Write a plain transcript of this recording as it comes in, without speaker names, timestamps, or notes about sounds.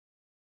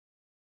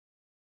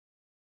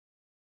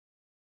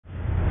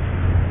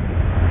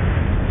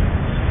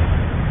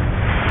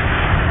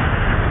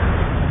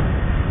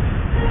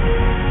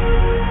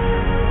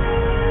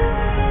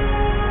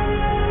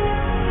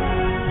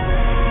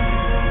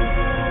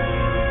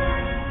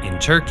In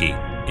Turkey,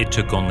 it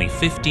took only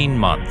 15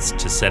 months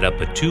to set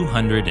up a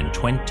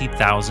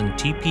 220,000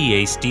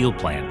 TPA steel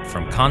plant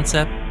from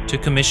concept to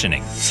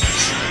commissioning,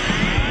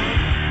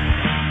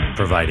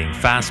 providing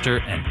faster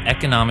and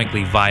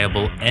economically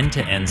viable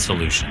end-to-end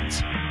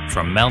solutions,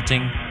 from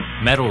melting,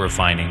 metal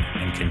refining,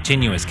 and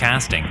continuous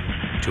casting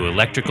to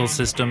electrical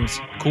systems,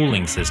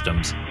 cooling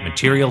systems,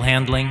 material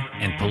handling,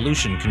 and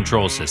pollution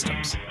control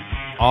systems,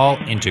 all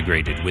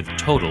integrated with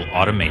total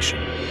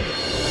automation.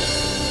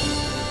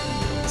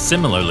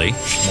 Similarly,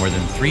 more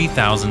than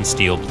 3,000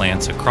 steel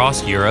plants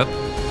across Europe,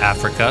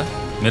 Africa,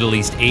 Middle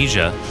East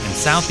Asia, and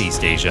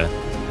Southeast Asia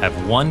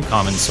have one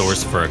common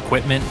source for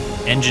equipment,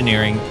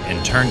 engineering,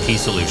 and turnkey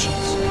solutions.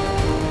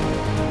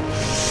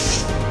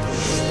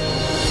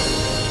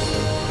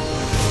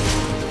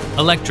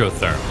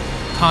 Electrotherm,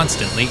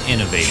 constantly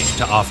innovating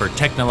to offer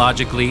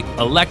technologically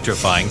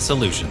electrifying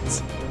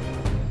solutions.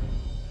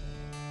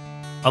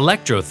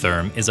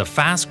 Electrotherm is a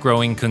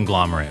fast-growing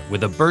conglomerate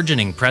with a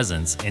burgeoning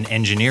presence in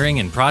engineering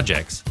and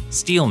projects,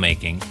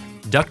 steelmaking,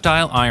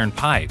 ductile iron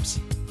pipes,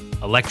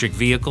 electric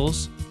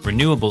vehicles,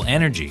 renewable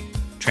energy,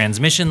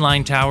 transmission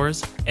line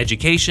towers,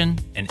 education,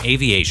 and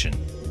aviation.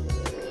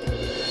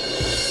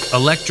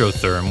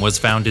 Electrotherm was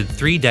founded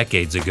 3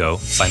 decades ago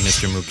by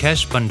Mr.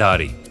 Mukesh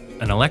Bhandari,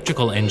 an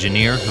electrical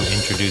engineer who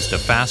introduced a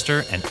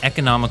faster and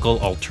economical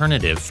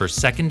alternative for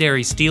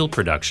secondary steel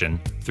production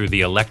through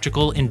the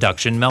electrical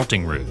induction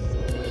melting route.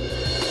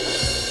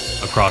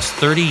 Across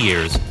 30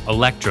 years,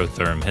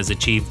 Electrotherm has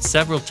achieved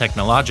several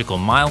technological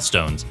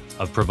milestones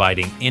of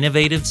providing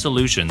innovative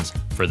solutions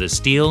for the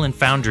steel and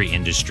foundry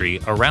industry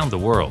around the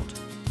world.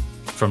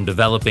 From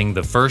developing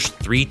the first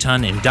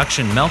 3-ton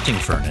induction melting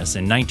furnace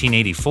in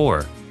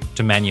 1984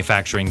 to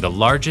manufacturing the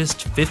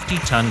largest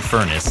 50-ton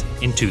furnace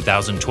in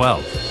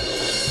 2012.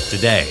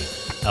 Today,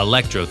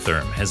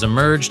 Electrotherm has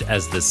emerged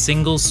as the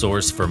single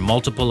source for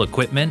multiple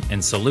equipment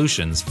and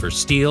solutions for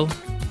steel,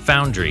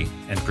 foundry,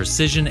 and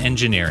precision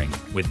engineering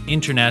with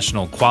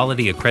international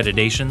quality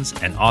accreditations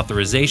and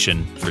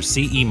authorization for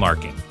CE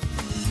marking.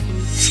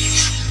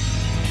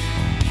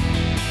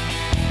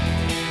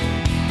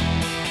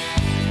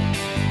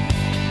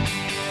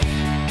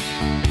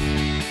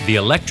 The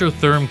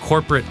Electrotherm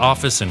corporate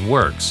office and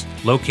works,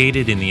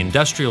 located in the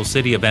industrial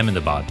city of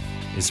Ahmedabad,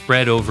 is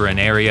spread over an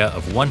area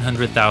of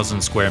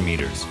 100,000 square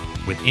meters,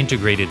 with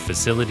integrated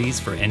facilities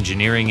for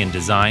engineering and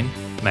design,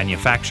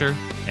 manufacture,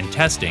 and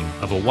testing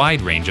of a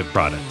wide range of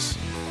products.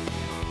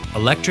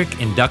 Electric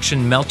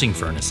induction melting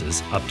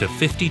furnaces up to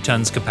 50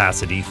 tons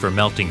capacity for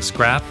melting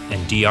scrap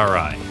and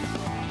DRI.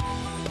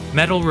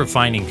 Metal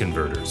refining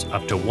converters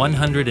up to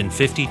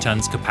 150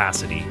 tons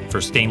capacity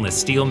for stainless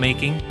steel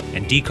making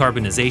and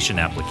decarbonization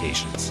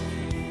applications.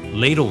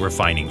 Ladle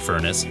refining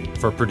furnace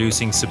for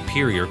producing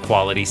superior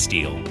quality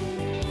steel.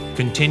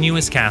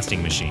 Continuous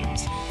casting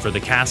machines for the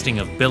casting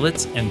of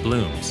billets and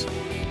blooms.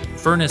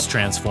 Furnace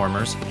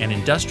transformers and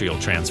industrial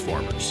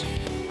transformers.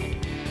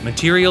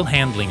 Material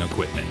handling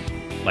equipment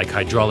like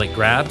hydraulic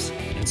grabs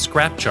and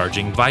scrap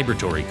charging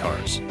vibratory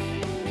cars.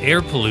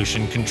 Air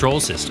pollution control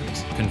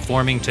systems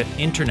conforming to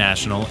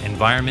international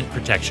environment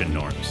protection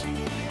norms.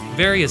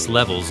 Various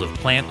levels of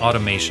plant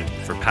automation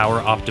for power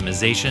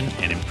optimization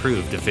and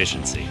improved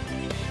efficiency.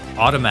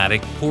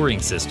 Automatic pouring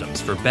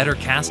systems for better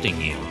casting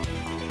yield.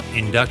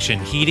 Induction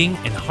heating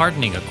and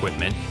hardening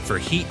equipment for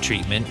heat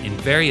treatment in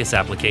various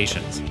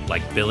applications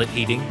like billet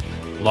heating,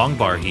 long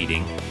bar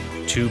heating,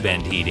 tube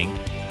end heating,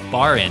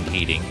 bar end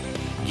heating,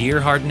 gear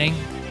hardening,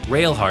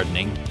 rail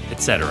hardening,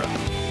 etc.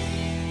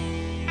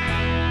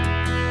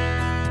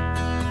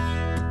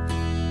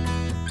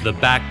 The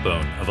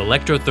backbone of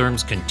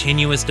Electrotherm's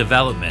continuous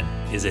development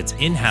is its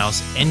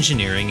in-house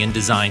engineering and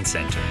design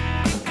center.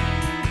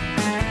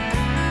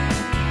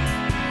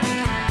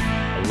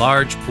 A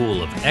large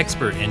pool of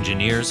expert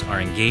engineers are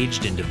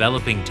engaged in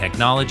developing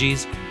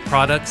technologies,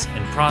 products,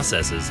 and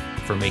processes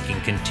for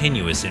making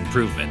continuous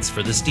improvements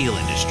for the steel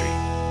industry.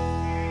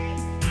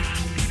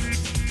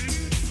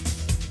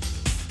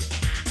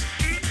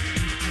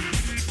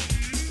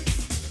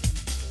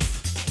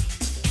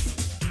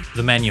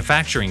 The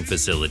manufacturing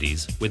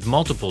facilities, with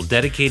multiple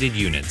dedicated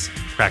units,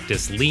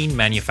 practice lean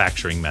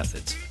manufacturing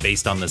methods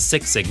based on the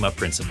Six Sigma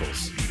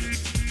principles.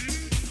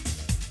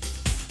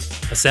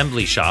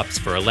 Assembly shops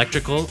for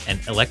electrical and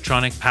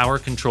electronic power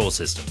control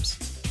systems.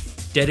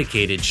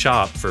 Dedicated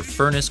shop for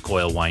furnace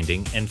coil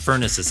winding and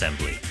furnace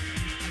assembly.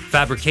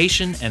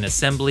 Fabrication and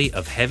assembly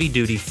of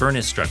heavy-duty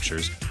furnace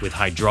structures with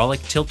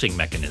hydraulic tilting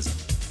mechanism.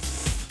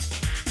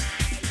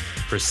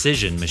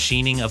 Precision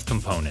machining of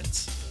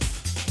components.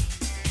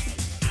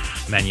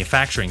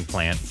 Manufacturing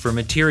plant for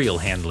material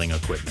handling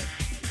equipment.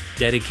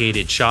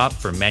 Dedicated shop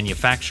for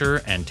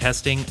manufacture and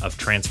testing of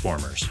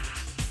transformers.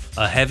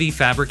 A heavy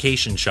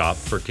fabrication shop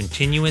for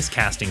continuous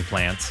casting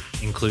plants,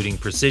 including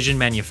precision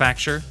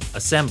manufacture,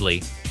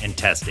 assembly, and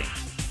testing.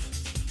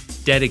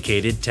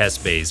 Dedicated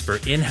test bays for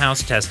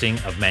in-house testing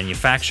of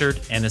manufactured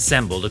and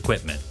assembled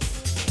equipment.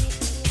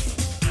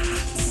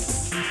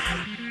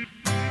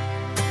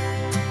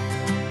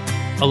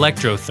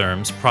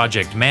 Electrotherm's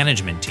project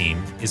management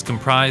team is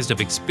comprised of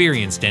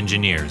experienced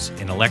engineers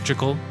in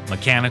electrical,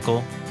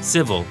 mechanical,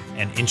 civil,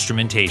 and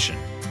instrumentation.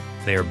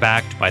 They are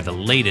backed by the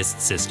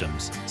latest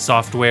systems,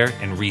 software,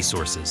 and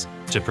resources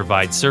to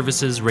provide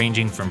services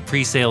ranging from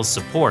pre-sales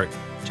support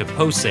to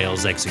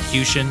post-sales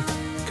execution,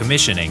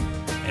 commissioning,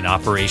 and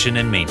operation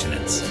and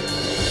maintenance.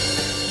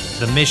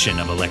 The mission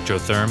of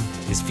Electrotherm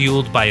is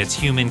fueled by its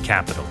human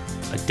capital.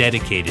 A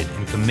dedicated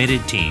and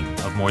committed team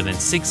of more than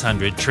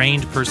 600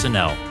 trained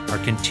personnel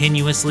are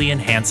continuously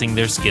enhancing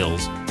their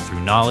skills through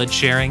knowledge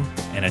sharing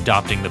and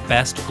adopting the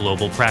best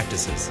global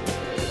practices.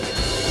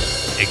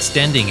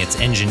 Extending its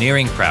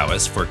engineering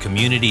prowess for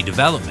community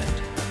development,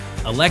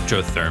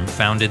 Electrotherm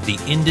founded the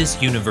Indus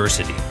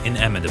University in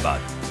Ahmedabad,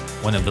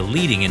 one of the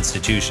leading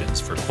institutions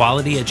for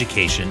quality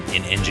education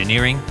in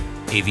engineering,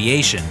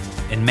 aviation,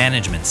 and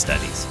management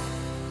studies.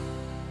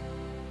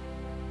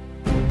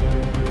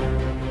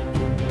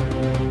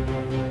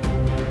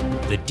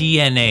 The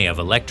DNA of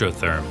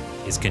Electrotherm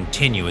is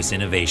continuous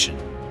innovation.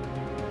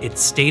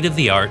 Its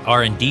state-of-the-art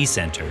R&D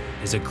center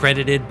is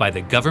accredited by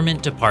the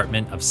Government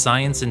Department of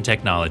Science and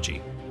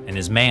Technology and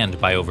is manned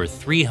by over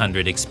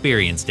 300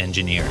 experienced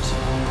engineers.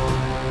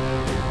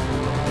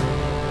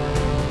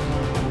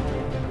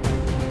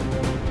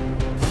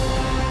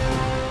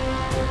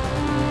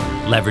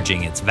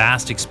 Leveraging its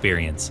vast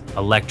experience,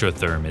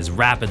 Electrotherm is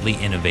rapidly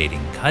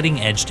innovating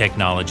cutting-edge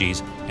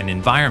technologies and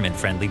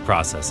environment-friendly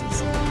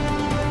processes.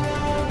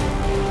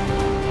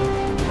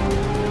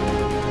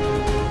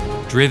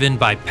 Driven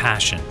by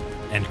passion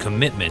and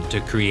commitment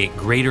to create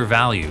greater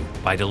value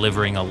by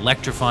delivering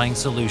electrifying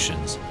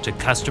solutions to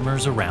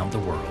customers around the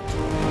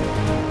world.